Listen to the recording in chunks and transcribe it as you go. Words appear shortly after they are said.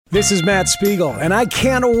This is Matt Spiegel, and I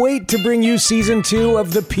can't wait to bring you Season 2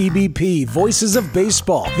 of the PBP, Voices of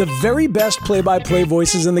Baseball. The very best play-by-play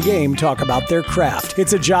voices in the game talk about their craft.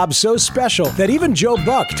 It's a job so special that even Joe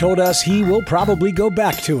Buck told us he will probably go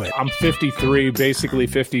back to it. I'm 53, basically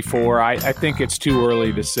 54. I think it's too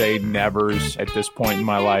early to say nevers at this point in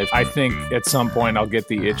my life. I think at some point I'll get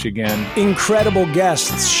the itch again. Incredible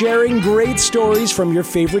guests sharing great stories from your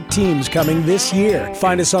favorite teams coming this year.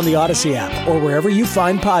 Find us on the Odyssey app or wherever you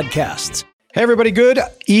find podcasts. Hey, everybody. Good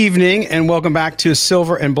evening and welcome back to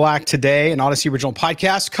Silver and Black Today, an Odyssey original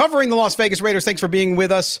podcast covering the Las Vegas Raiders. Thanks for being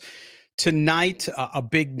with us tonight. A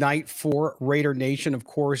big night for Raider Nation. Of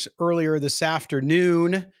course, earlier this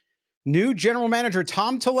afternoon, new general manager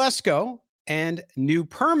Tom Telesco and new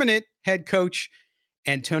permanent head coach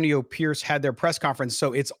Antonio Pierce had their press conference.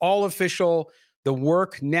 So it's all official. The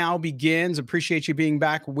work now begins. Appreciate you being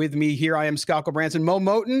back with me here. I am Scalco Branson. Mo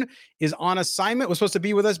Moten is on assignment. Was supposed to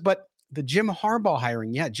be with us, but the Jim Harbaugh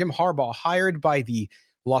hiring. Yeah, Jim Harbaugh hired by the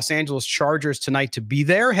Los Angeles Chargers tonight to be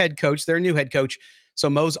their head coach, their new head coach. So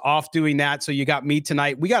Mo's off doing that. So you got me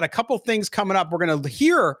tonight. We got a couple things coming up. We're going to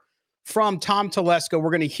hear from Tom Telesco. We're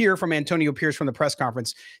going to hear from Antonio Pierce from the press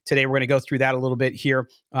conference today. We're going to go through that a little bit here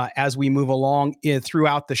as we move along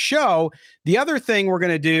throughout the show. The other thing we're going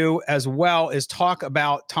to do as well is talk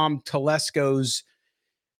about Tom Telesco's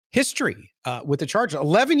history with the Chargers.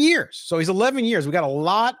 11 years. So he's 11 years. We got a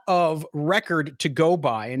lot of record to go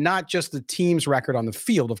by, and not just the team's record on the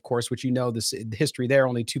field, of course, which you know the history there,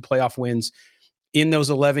 only 2 playoff wins in those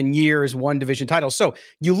 11 years, 1 division title. So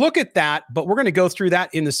you look at that, but we're going to go through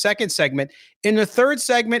that in the second segment. In the third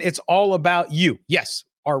segment, it's all about you. Yes,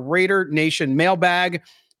 our Raider Nation mailbag.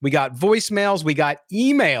 We got voicemails. We got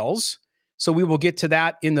emails. So we will get to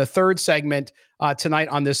that in the third segment tonight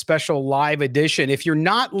on this special live edition. If you're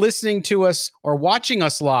not listening to us or watching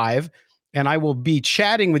us live, and I will be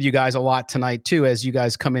chatting with you guys a lot tonight too, as you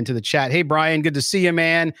guys come into the chat. Hey, Brian, good to see you,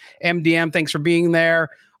 man. MDM, thanks for being there.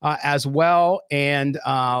 As well. And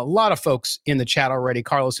a lot of folks in the chat already.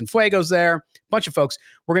 Carlos and Fuego's there. A bunch of folks.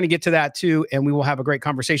 We're going to get to that too. And we will have a great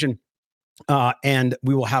conversation. And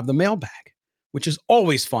we will have the mailbag, which is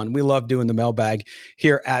always fun. We love doing the mailbag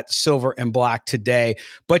here at Silver and Black Today.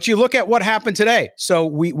 But you look at what happened today. So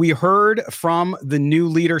we heard from the new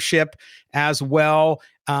leadership as well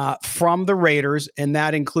from the Raiders. And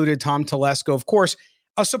that included Tom Telesco. Of course,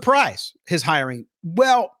 a surprise, his hiring.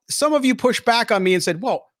 Well, some of you pushed back on me and said,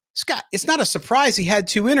 well, Scott, it's not a surprise he had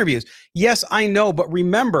 2 interviews. Yes, I know. But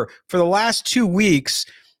remember, for the last 2 weeks,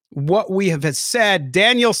 what we have said,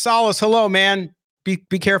 Daniel Salas, hello, man. Be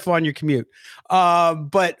careful on your commute.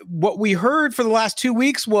 But what we heard for the last 2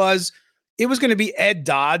 weeks was it was going to be Ed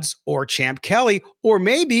Dodds or Champ Kelly, or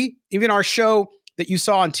maybe even our show that you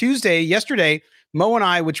saw on yesterday, Mo and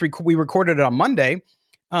I, which we recorded it on Monday.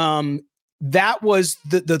 That was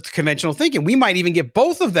the conventional thinking. We might even get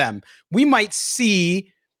both of them. We might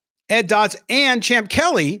see Ed Dodds and Champ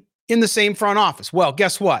Kelly in the same front office. Well,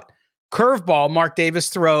 guess what? Curveball, Mark Davis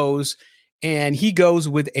throws, and he goes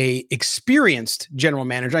with a experienced general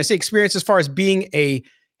manager. I say experienced as far as being a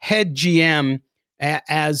head GM,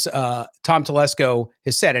 as Tom Telesco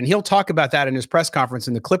has said. And he'll talk about that in his press conference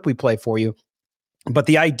in the clip we play for you. But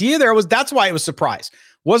the idea there was, that's why it was a surprise.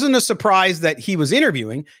 Wasn't a surprise that he was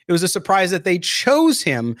interviewing. It was a surprise that they chose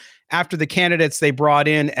him after the candidates they brought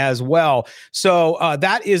in as well. So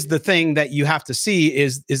that is the thing that you have to see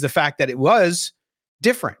is the fact that it was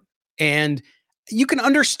different. And you can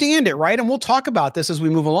understand it, right? And we'll talk about this as we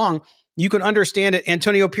move along. You can understand it.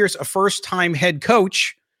 Antonio Pierce, a first-time head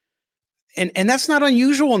coach. And that's not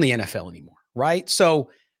unusual in the NFL anymore, right?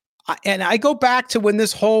 So, and I go back to when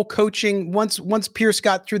this whole coaching, once Pierce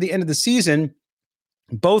got through the end of the season,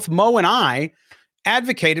 both Mo and I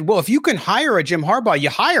advocated, well, if you can hire a Jim Harbaugh, you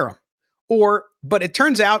hire him. But it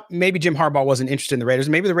turns out maybe Jim Harbaugh wasn't interested in the Raiders.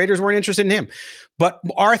 Maybe the Raiders weren't interested in him. But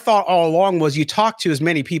our thought all along was you talk to as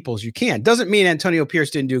many people as you can. Doesn't mean Antonio Pierce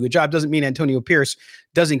didn't do a good job. Doesn't mean Antonio Pierce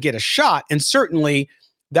doesn't get a shot. And certainly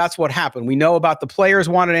that's what happened. We know about the players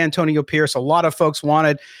wanted Antonio Pierce. A lot of folks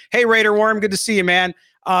wanted, hey, Raider Worm, good to see you, man.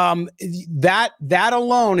 That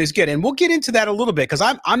alone is good. And we'll get into that a little bit because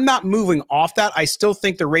I'm not moving off that. I still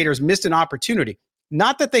think the Raiders missed an opportunity.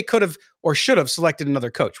 Not that they could have or should have selected another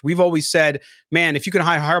coach. We've always said, man, if you can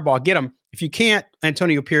hire Harbaugh, get him. If you can't,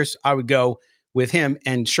 Antonio Pierce, I would go with him.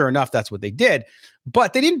 And sure enough, that's what they did.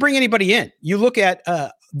 But they didn't bring anybody in. You look at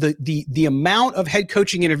the amount of head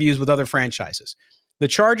coaching interviews with other franchises. The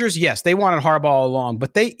Chargers, yes, they wanted Harbaugh all along,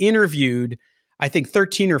 but they interviewed, I think,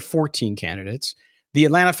 13 or 14 candidates. The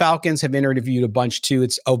Atlanta Falcons have interviewed a bunch too.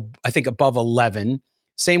 It's, I think, above 11.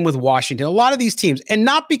 Same with Washington. A lot of these teams, and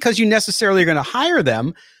not because you necessarily are going to hire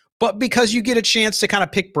them, but because you get a chance to kind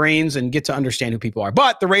of pick brains and get to understand who people are.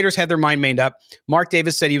 But the Raiders had their mind made up. Mark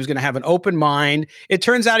Davis said he was going to have an open mind. It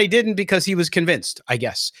turns out he didn't, because he was convinced, I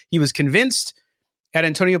guess. He was convinced at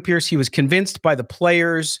Antonio Pierce. He was convinced by the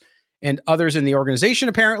players and others in the organization,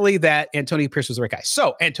 apparently, that Antonio Pierce was the right guy.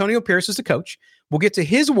 So Antonio Pierce is the coach. We'll get to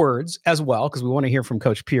his words as well, because we want to hear from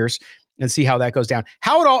Coach Pierce and see how that goes down.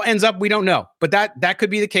 How it all ends up, we don't know. But that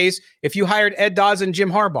could be the case. If you hired Ed Dawes and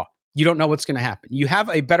Jim Harbaugh, you don't know what's going to happen. You have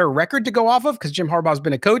a better record to go off of, because Jim Harbaugh's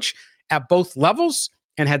been a coach at both levels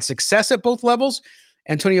and had success at both levels.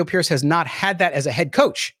 Antonio Pierce has not had that as a head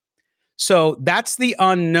coach. So that's the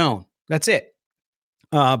unknown. That's it.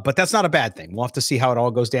 But that's not a bad thing. We'll have to see how it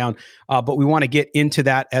all goes down. But we want to get into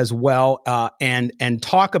that as well, and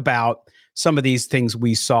talk about some of these things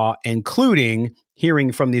we saw, including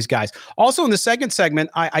hearing from these guys. Also, in the second segment,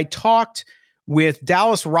 I talked with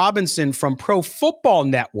Dallas Robinson from Pro Football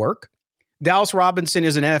Network. Dallas Robinson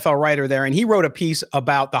is an NFL writer there, and he wrote a piece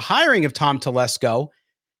about the hiring of Tom Telesco.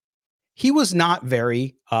 He was not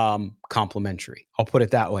very complimentary. I'll put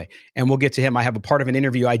it that way. And we'll get to him. I have a part of an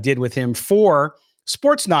interview I did with him for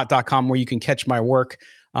sportsnot.com, where you can catch my work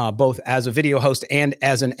both as a video host and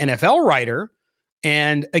as an NFL writer.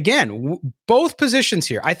 And again, both positions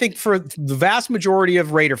here, I think for the vast majority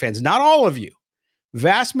of Raider fans, not all of you,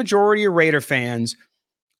 vast majority of Raider fans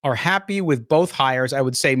are happy with both hires. I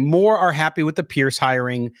would say more are happy with the Pierce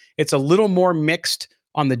hiring. It's a little more mixed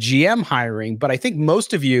on the GM hiring, but I think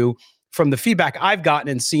most of you, from the feedback I've gotten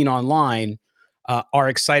and seen online, are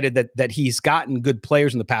excited that he's gotten good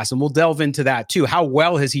players in the past. And we'll delve into that too. How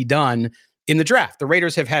well has he done in the draft? The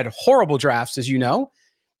Raiders have had horrible drafts, as you know.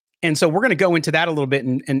 And so we're going to go into that a little bit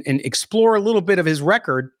and explore a little bit of his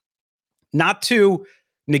record, not to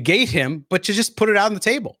negate him, but to just put it out on the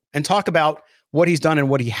table and talk about what he's done and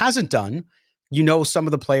what he hasn't done. You know, some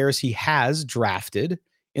of the players he has drafted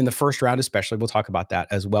in the first round, especially. We'll talk about that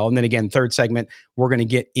as well. And then again, third segment, we're going to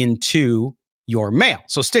get into your mail.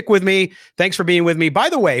 So stick with me. Thanks for being with me. By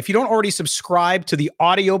the way, if you don't already subscribe to the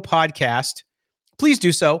audio podcast, please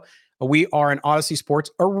do so. We are an Odyssey Sports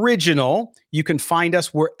original. You can find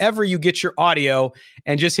us wherever you get your audio,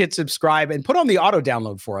 and just hit subscribe and put on the auto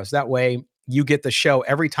download for us. That way you get the show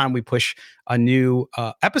every time we push a new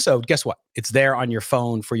episode. Guess what? It's there on your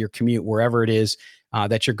phone for your commute, wherever it is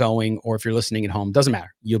that you're going, or if you're listening at home, doesn't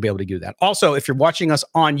matter. You'll be able to do that. Also, if you're watching us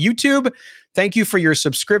on YouTube, thank you for your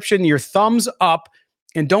subscription, your thumbs up,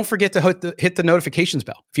 and don't forget to hit the notifications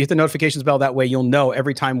bell. If you hit the notifications bell, that way you'll know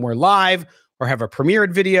every time we're live or have a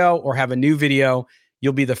premiered video or have a new video.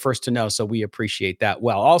 You'll be the first to know. So we appreciate that.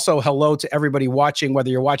 Well, also, hello to everybody watching,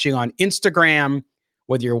 whether you're watching on Instagram,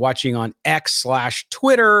 whether you're watching on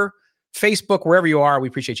X/Twitter, Facebook, wherever you are. We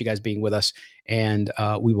appreciate you guys being with us, and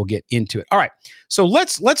we will get into it. All right. So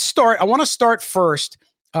let's start. I want to start first.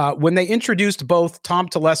 When they introduced both Tom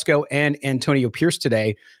Telesco and Antonio Pierce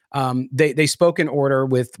today, they spoke in order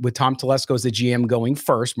with Tom Telesco as the GM going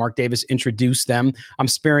first. Mark Davis introduced them. I'm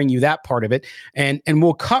sparing you that part of it. And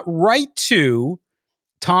we'll cut right to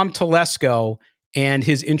Tom Telesco and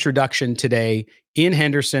his introduction today in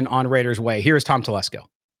Henderson on Raiders Way. Here's Tom Telesco.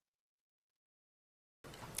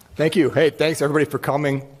 Thank you. Hey, thanks everybody for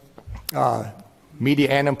coming, media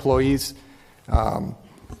and employees.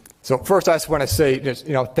 So first, I just want to say,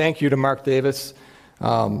 thank you to Mark Davis.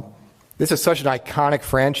 This is such an iconic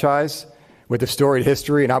franchise with a storied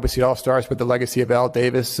history, and obviously it all starts with the legacy of Al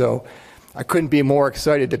Davis. So I couldn't be more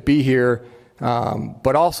excited to be here,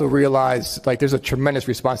 but also realize there's a tremendous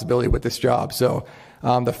responsibility with this job. So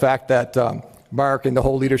the fact that Mark and the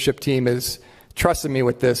whole leadership team is trusting me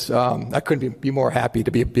with this, I couldn't be more happy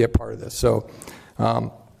to be a part of this. So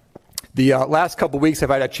the last couple of weeks, I've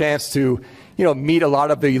had a chance to meet a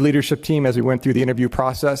lot of the leadership team as we went through the interview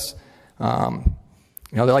process.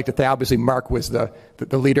 They like to think, obviously, Mark was the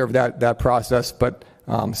leader of that process, but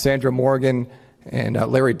Sandra Morgan and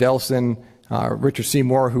Larry Delson, Richard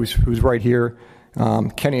Seymour, who's right here,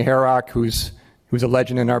 Kenny Herrock, who's a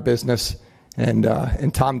legend in our business,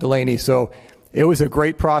 and Tom Delaney. So it was a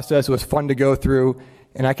great process. It was fun to go through,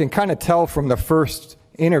 and I can kind of tell from the first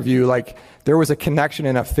interview, there was a connection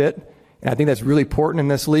and a fit, and I think that's really important in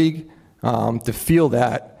this league, to feel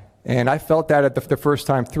that, and I felt that at the first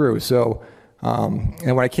time through. So,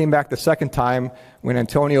 and when I came back the second time, when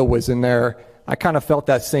Antonio was in there, I kind of felt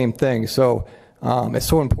that same thing. So it's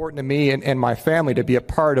so important to me and my family to be a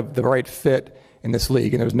part of the right fit in this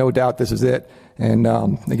league, and there's no doubt this is it. And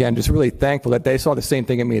again, just really thankful that they saw the same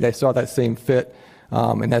thing in me. They saw that same fit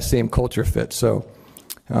and that same culture fit. So,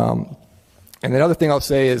 and the other thing I'll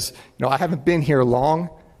say is, I haven't been here long,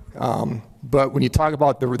 but when you talk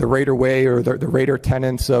about the Raider way or the Raider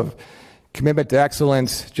tenets of commitment to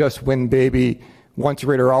excellence, just win, baby, once a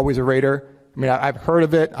Raider, always a Raider. I mean, I've heard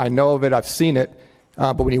of it, I know of it, I've seen it,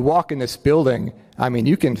 but when you walk in this building, I mean,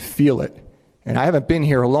 you can feel it. And I haven't been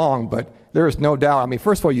here long, but there is no doubt. I mean,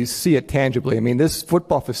 first of all, you see it tangibly. I mean, this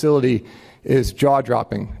football facility is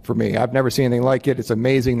jaw-dropping for me. I've never seen anything like it. It's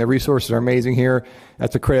amazing. The resources are amazing here.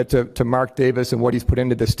 That's a credit to Mark Davis and what he's put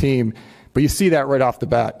into this team. But you see that right off the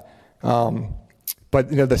bat. But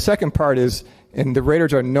the second part is, and the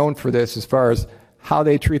Raiders are known for this as far as how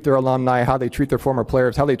they treat their alumni, how they treat their former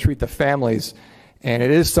players, how they treat the families. And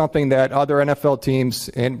it is something that other NFL teams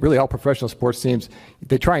and really all professional sports teams,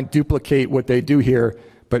 they try and duplicate what they do here,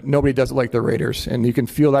 but nobody does it like the Raiders. And you can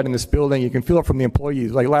feel that in this building. You can feel it from the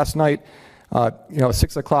employees. Like last night,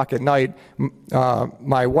 6 o'clock at night,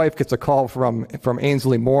 my wife gets a call from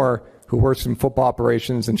Ainsley Moore, who works in football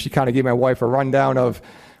operations, and she kind of gave my wife a rundown of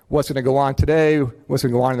what's going to go on today, what's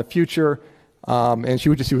going to go on in the future. And she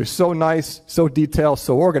was so nice, so detailed,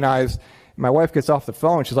 so organized. My wife gets off the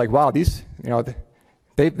phone. She's like, wow, these,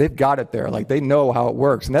 they've got it there. Like, they know how it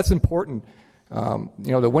works. And that's important.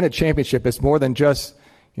 To win a championship, it's more than just,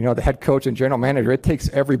 the head coach and general manager. It takes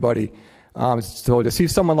everybody. So to see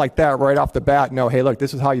someone like that right off the bat, hey, look,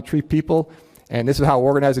 this is how you treat people, and this is how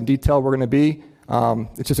organized and detailed we're going to be.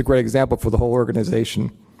 It's just a great example for the whole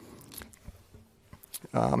organization.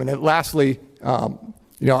 And then lastly, I'm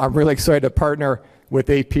really excited to partner with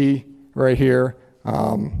AP right here.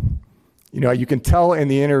 You can tell in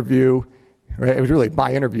the interview, right, it was really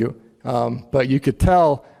my interview, but you could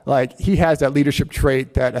tell, like, he has that leadership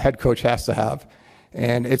trait that a head coach has to have.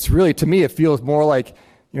 And it's really, to me, it feels more like,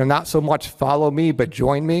 not so much follow me, but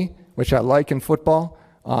join me, which I like in football,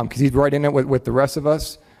 because he's right in it with the rest of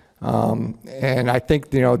us. And I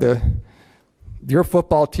think, your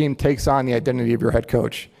football team takes on the identity of your head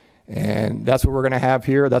coach. And that's what we're going to have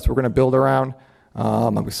here. That's what we're going to build around.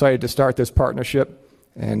 I'm excited to start this partnership,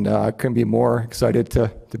 and couldn't be more excited to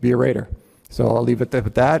be a Raider. So I'll leave it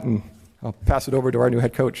with that, and I'll pass it over to our new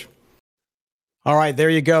head coach. All right, there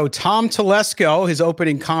you go. Tom Telesco, his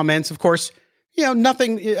opening comments. Of course,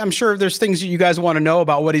 nothing. I'm sure there's things that you guys want to know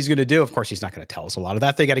about what he's going to do. Of course, he's not going to tell us a lot of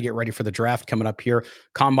that. They got to get ready for the draft coming up here.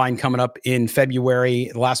 Combine coming up in February,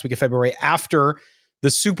 the last week of February after the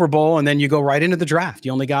Super Bowl, and then you go right into the draft.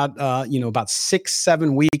 You only got, about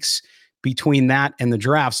 6-7 weeks between that and the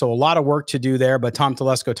draft. So a lot of work to do there. But Tom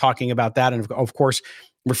Telesco talking about that, and of course,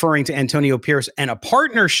 referring to Antonio Pierce and a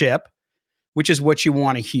partnership, which is what you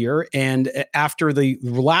want to hear. And after the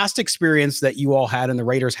last experience that you all had and the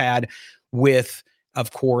Raiders had with,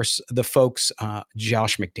 of course, the folks,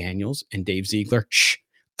 Josh McDaniels and Dave Ziegler,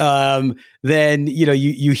 then,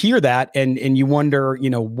 you hear that and you wonder,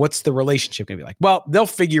 what's the relationship going to be like? Well, they'll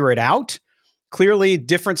figure it out. Clearly,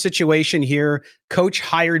 different situation here. Coach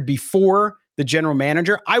hired before the general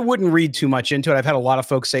manager. I wouldn't read too much into it. I've had a lot of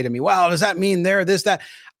folks say to me, well, does that mean this, that?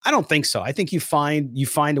 I don't think so. I think you find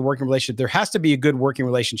a working relationship. There has to be a good working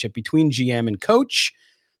relationship between GM and coach.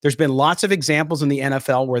 There's been lots of examples in the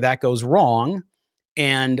NFL where that goes wrong,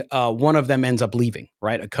 and one of them ends up leaving,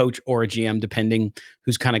 right? A coach or a GM, depending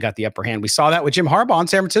who's kind of got the upper hand. We saw that with Jim Harbaugh in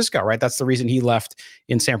San Francisco, right? That's the reason he left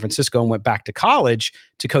in San Francisco and went back to college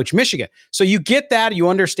to coach Michigan. So you get that, you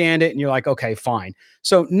understand it, and you're like, okay, fine.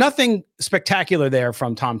 So nothing spectacular there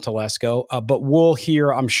from Tom Telesco, but we'll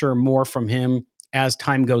hear, I'm sure, more from him as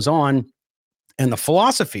time goes on, and the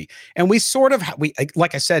philosophy. And we sort of,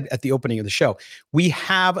 like I said at the opening of the show, we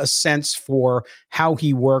have a sense for how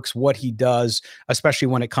he works, what he does, especially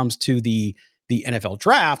when it comes to the NFL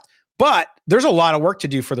draft. But there's a lot of work to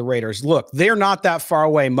do for the Raiders. Look, they're not that far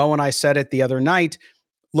away. Mo and I said it the other night.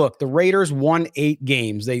 Look, the Raiders won 8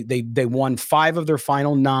 games. They won 5 of their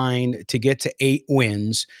final 9 to get to 8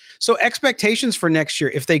 wins. So expectations for next year,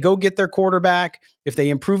 if they go get their quarterback, if they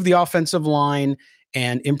improve the offensive line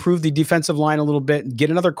and improve the defensive line a little bit, get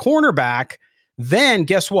another cornerback, then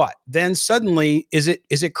guess what? Then suddenly, is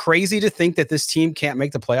it crazy to think that this team can't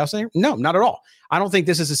make the playoffs anymore? No, not at all. I don't think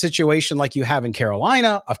this is a situation like you have in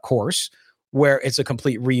Carolina, of course, where it's a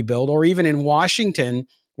complete rebuild, or even in Washington,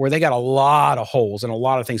 where they got a lot of holes and a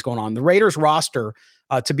lot of things going on. The Raiders roster,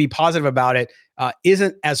 to be positive about it,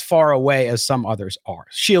 isn't as far away as some others are.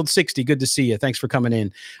 Shield 60, good to see you. Thanks for coming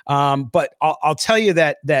in. But I'll tell you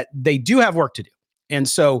that they do have work to do. And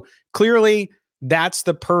so clearly that's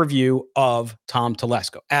the purview of Tom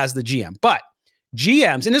Telesco as the GM. But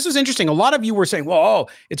GMs, and this was interesting, a lot of you were saying, well,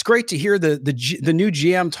 it's great to hear the new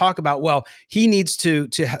GM talk about, well, he needs to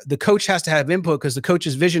the coach has to have input because the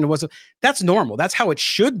coach's vision was, that's normal. That's how it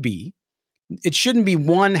should be. It shouldn't be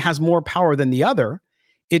one has more power than the other.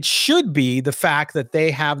 It should be the fact that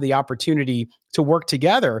they have the opportunity to work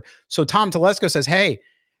together. So Tom Telesco says, hey,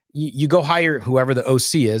 you go hire whoever the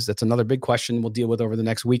OC is. That's another big question we'll deal with over the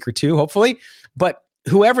next week or two, hopefully. But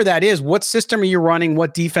whoever that is, what system are you running?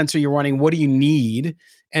 What defense are you running? What do you need?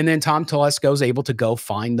 And then Tom Telesco is able to go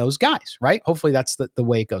find those guys, right? Hopefully that's the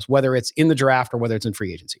way it goes, whether it's in the draft or whether it's in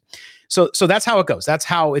free agency. So that's how it goes. That's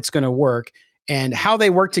how it's going to work. And how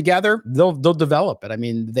they work together, they'll develop it. I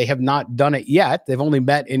mean, they have not done it yet. They've only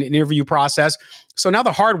met in an interview process. So now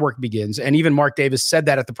the hard work begins. And even Mark Davis said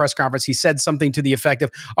that at the press conference. He said something to the effect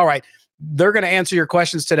of, all right, they're going to answer your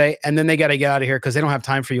questions today, and then they got to get out of here because they don't have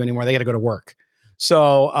time for you anymore. They got to go to work.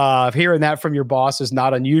 So hearing that from your boss is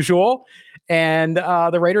not unusual. And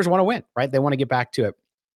the Raiders want to win, right? They want to get back to it.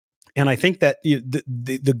 And I think that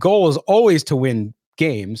the goal is always to win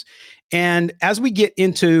games. And as we get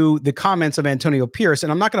into the comments of Antonio Pierce,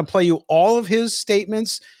 and I'm not going to play you all of his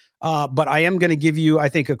statements, but I am going to give you, I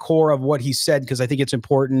think, a core of what he said, because I think it's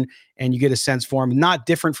important and you get a sense for him. Not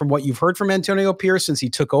different from what you've heard from Antonio Pierce since he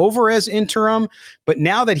took over as interim. But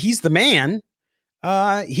now that he's the man,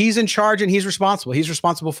 he's in charge and he's responsible. He's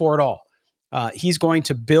responsible for it all. He's going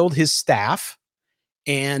to build his staff,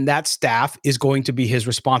 and that staff is going to be his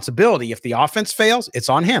responsibility. If the offense fails, it's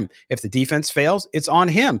on him. If the defense fails, it's on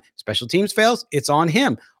him. Special teams fails, it's on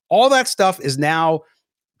him. All that stuff is now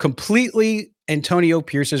completely Antonio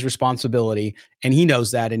Pierce's responsibility, and he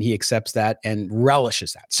knows that, and he accepts that and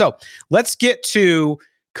relishes that. So let's get to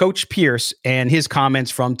Coach Pierce and his comments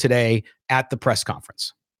from today at the press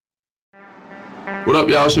conference. What up,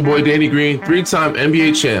 y'all? It's your boy Danny Green, 3-time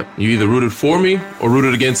NBA champ. You either rooted for me or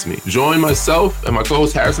rooted against me. Join myself and my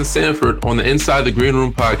co-host Harrison Sanford on the Inside the Green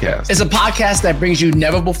Room podcast. It's a podcast that brings you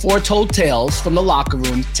never-before-told tales from the locker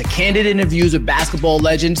room to candid interviews with basketball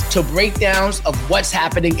legends to breakdowns of what's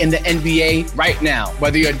happening in the NBA right now.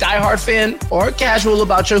 Whether you're a diehard fan or casual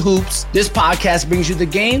about your hoops, this podcast brings you the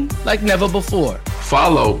game like never before.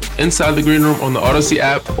 Follow Inside the Green Room on the Odyssey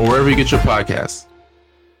app or wherever you get your podcasts.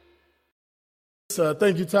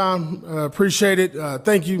 Thank you, Tom. Appreciate it.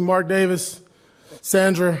 Thank you, Mark Davis,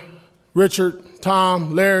 Sandra, Richard,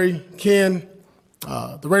 Tom, Larry, Ken,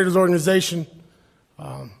 the Raiders organization,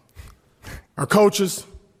 our coaches,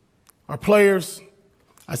 our players.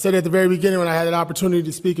 I said at the very beginning when I had an opportunity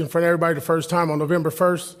to speak in front of everybody the first time on November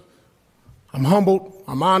 1st, I'm humbled,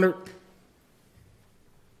 I'm honored,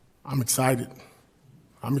 I'm excited.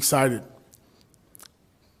 I'm excited.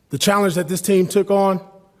 The challenge that this team took on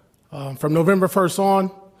from November 1st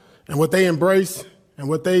on, and what they embraced and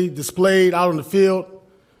what they displayed out on the field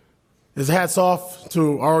is hats off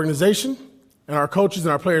to our organization and our coaches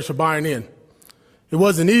and our players for buying in. It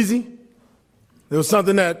wasn't easy. It was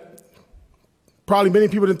something that probably many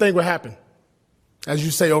people didn't think would happen, as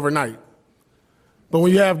you say, overnight. But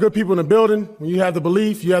when you have good people in the building, when you have the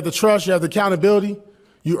belief, you have the trust, you have the accountability,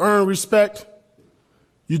 you earn respect,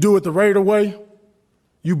 you do it the Raider way,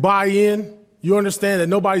 you buy in, you understand that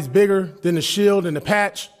nobody's bigger than the shield and the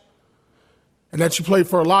patch, and that you play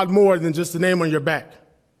for a lot more than just the name on your back.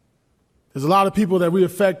 There's a lot of people that we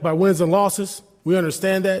affect by wins and losses. We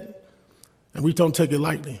understand that, and we don't take it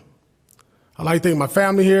lightly. I'd like to thank my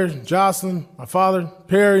family here, Jocelyn, my father,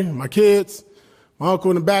 Perry, my kids, my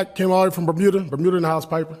uncle in the back, came all the way from Bermuda in the house,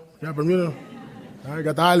 Piper. Got Bermuda. I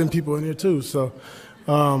got the island people in here too, so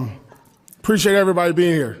appreciate everybody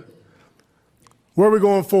being here. Where are we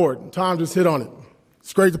going forward? Tom just hit on it.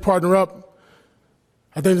 It's great to partner up.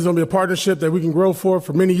 I think there's going to be a partnership that we can grow for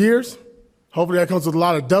many years. Hopefully that comes with a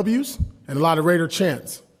lot of W's and a lot of Raider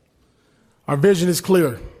chants. Our vision is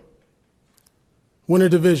clear. Win a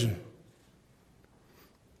division.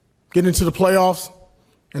 Get into the playoffs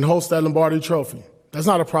and host that Lombardi Trophy. That's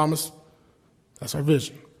not a promise. That's our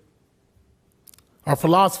vision. Our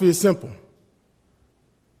philosophy is simple.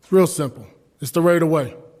 It's real simple. It's the Raider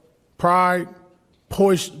way. Pride,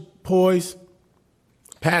 poise,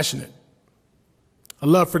 passionate, a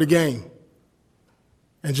love for the game,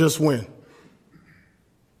 and just win.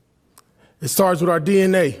 It starts with our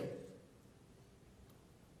DNA,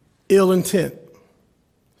 ill intent,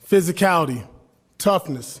 physicality,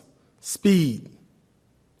 toughness, speed,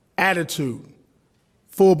 attitude,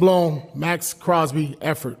 full-blown Max Crosby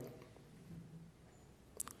effort.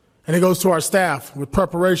 And it goes to our staff with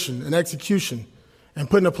preparation and execution and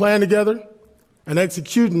putting a plan together and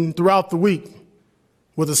executing throughout the week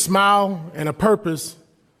with a smile and a purpose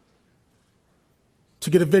to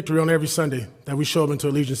get a victory on every Sunday that we show up into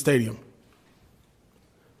Allegiant Stadium.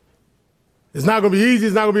 It's not going to be easy.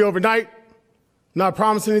 It's not going to be overnight. I'm not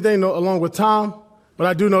promising anything along with Tom, but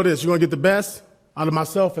I do know this. You're going to get the best out of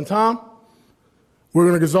myself and Tom. We're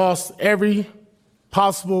going to exhaust every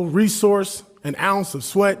possible resource and ounce of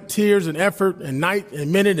sweat, tears, and effort, and night,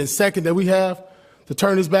 and minute, and second that we have to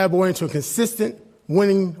turn this bad boy into a consistent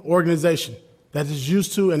winning organization that is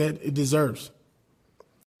used to and it deserves.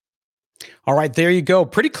 All right, there you go.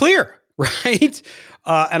 Pretty clear, right?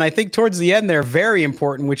 And I think towards the end they're very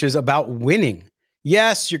important, which is about winning.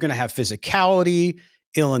 Yes, you're going to have physicality,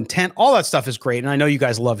 ill intent, all that stuff is great. And I know you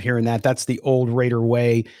guys love hearing that. That's the old Raider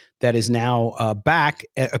way that is now back,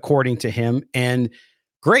 according to him. And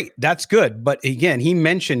great, that's good. But again, he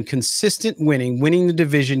mentioned consistent winning the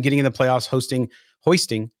division, getting in the playoffs,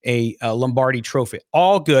 hoisting a Lombardi trophy.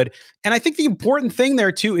 All good. And I think the important thing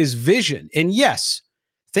there too is vision. And yes,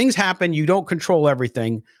 things happen. You don't control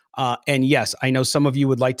everything. And yes, I know some of you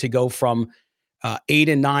would like to go from 8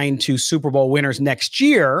 and 9 to Super Bowl winners next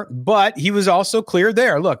year, but he was also clear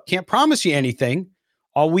there. Look, can't promise you anything.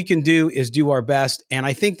 All we can do is do our best. And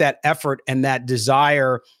I think that effort and that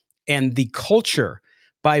desire and the culture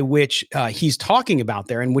by which he's talking about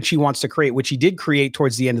there and which he wants to create, which he did create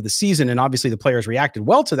towards the end of the season. And obviously the players reacted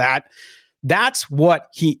well to that. That's what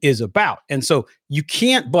he is about. And so you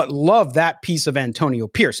can't but love that piece of Antonio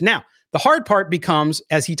Pierce. Now, the hard part becomes,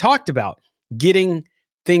 as he talked about, getting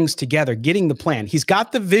things together, getting the plan. He's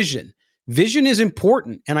got the vision. Vision is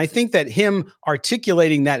important. And I think that him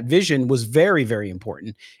articulating that vision was very, very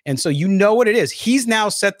important. And so you know what it is. He's now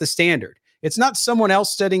set the standard. It's not someone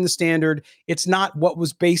else setting the standard. It's not what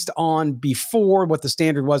was based on before what the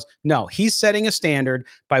standard was. No, he's setting a standard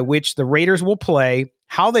by which the Raiders will play,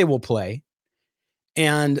 how they will play,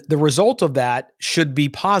 and the result of that should be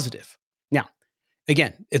positive. Now,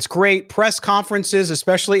 again, it's great. Press conferences,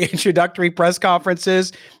 especially introductory press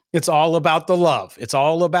conferences, it's all about the love. It's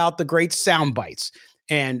all about the great sound bites.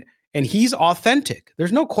 And he's authentic.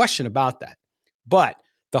 There's no question about that. But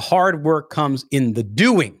the hard work comes in the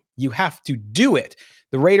doing. You have to do it.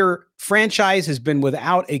 The Raider franchise has been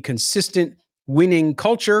without a consistent winning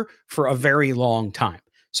culture for a very long time.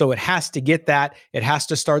 So it has to get that. It has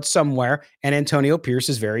to start somewhere. And Antonio Pierce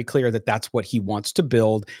is very clear that that's what he wants to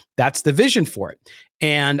build. That's the vision for it.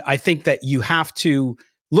 And I think that you have to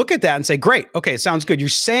look at that and say, great, okay, it sounds good. You're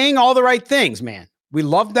saying all the right things, man. We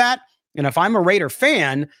love that. And if I'm a Raider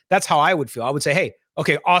fan, that's how I would feel. I would say, hey,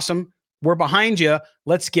 okay, awesome. We're behind you.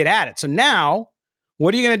 Let's get at it. So now,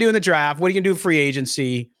 what are you going to do in the draft? What are you going to do in free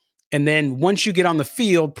agency? And then once you get on the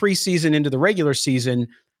field, preseason into the regular season,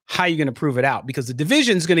 how are you going to prove it out? Because the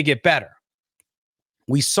division is going to get better.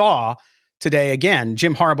 We saw today, again,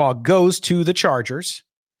 Jim Harbaugh goes to the Chargers.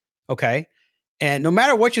 Okay. And no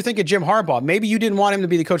matter what you think of Jim Harbaugh, maybe you didn't want him to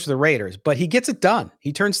be the coach of the Raiders, but he gets it done.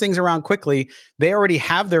 He turns things around quickly. They already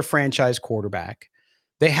have their franchise quarterback.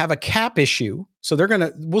 They have a cap issue. So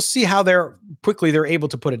we'll see how quickly they're able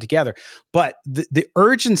to put it together. But the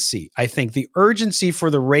urgency, I think the urgency for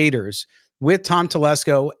the Raiders with Tom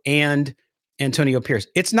Telesco and Antonio Pierce,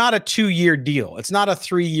 it's not a 2-year deal. It's not a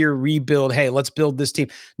 3-year rebuild. Hey, let's build this team.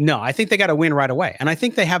 No, I think they got to win right away. And I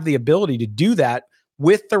think they have the ability to do that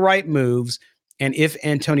with the right moves. And if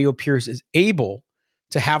Antonio Pierce is able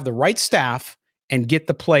to have the right staff and get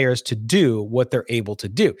the players to do what they're able to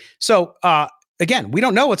do. So, again, we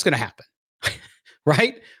don't know what's going to happen,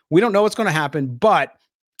 right? We don't know what's going to happen, but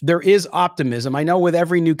there is optimism. I know with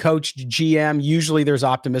every new coach, GM, usually there's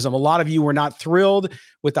optimism. A lot of you were not thrilled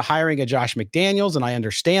with the hiring of Josh McDaniels, and I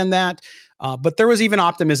understand that, but there was even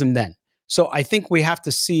optimism then. So I think we have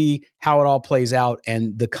to see how it all plays out,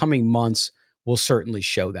 and the coming months will certainly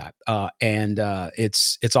show that.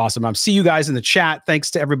 It's awesome. I see you guys in the chat. Thanks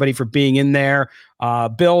to everybody for being in there.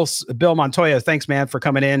 Bill Montoya, thanks, man, for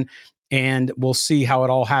coming in. And we'll see how it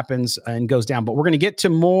all happens and goes down. But we're going to get to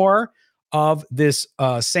more of this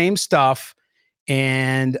same stuff.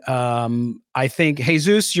 And I think,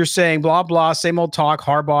 Jesus, you're saying blah, blah, same old talk,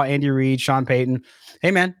 Harbaugh, Andy Reid, Sean Payton.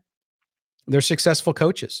 Hey, man, they're successful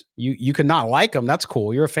coaches. You can not like them. That's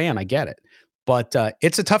cool. You're a fan. I get it. But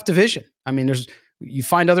it's a tough division. I mean, you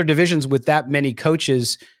find other divisions with that many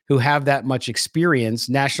coaches who have that much experience,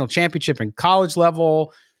 national championship and college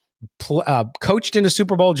level, coached in a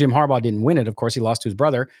Super Bowl. Jim Harbaugh didn't win it. Of course, he lost to his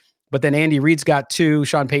brother. But then Andy Reid's got 2,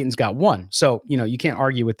 Sean Payton's got 1. So, you can't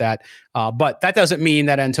argue with that. But that doesn't mean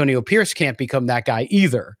that Antonio Pierce can't become that guy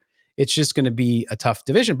either. It's just going to be a tough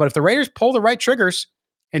division. But if the Raiders pull the right triggers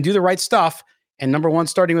and do the right stuff, and number one,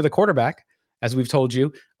 starting with a quarterback, as we've told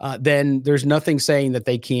you, then there's nothing saying that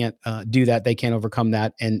they can't do that. They can't overcome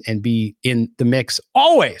that and be in the mix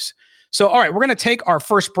always. So, all right, we're going to take our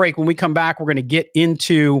first break. When we come back, we're going to get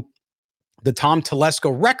into the Tom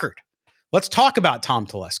Telesco record. Let's talk about Tom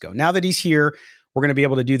Telesco. Now that he's here, we're going to be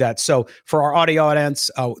able to do that. So for our audio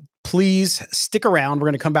audience, please stick around. We're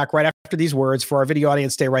going to come back right after these words. For our video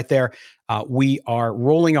audience, stay right there. We are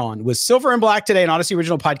rolling on with Silver and Black today, an Odyssey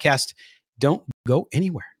original podcast. Don't go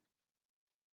anywhere.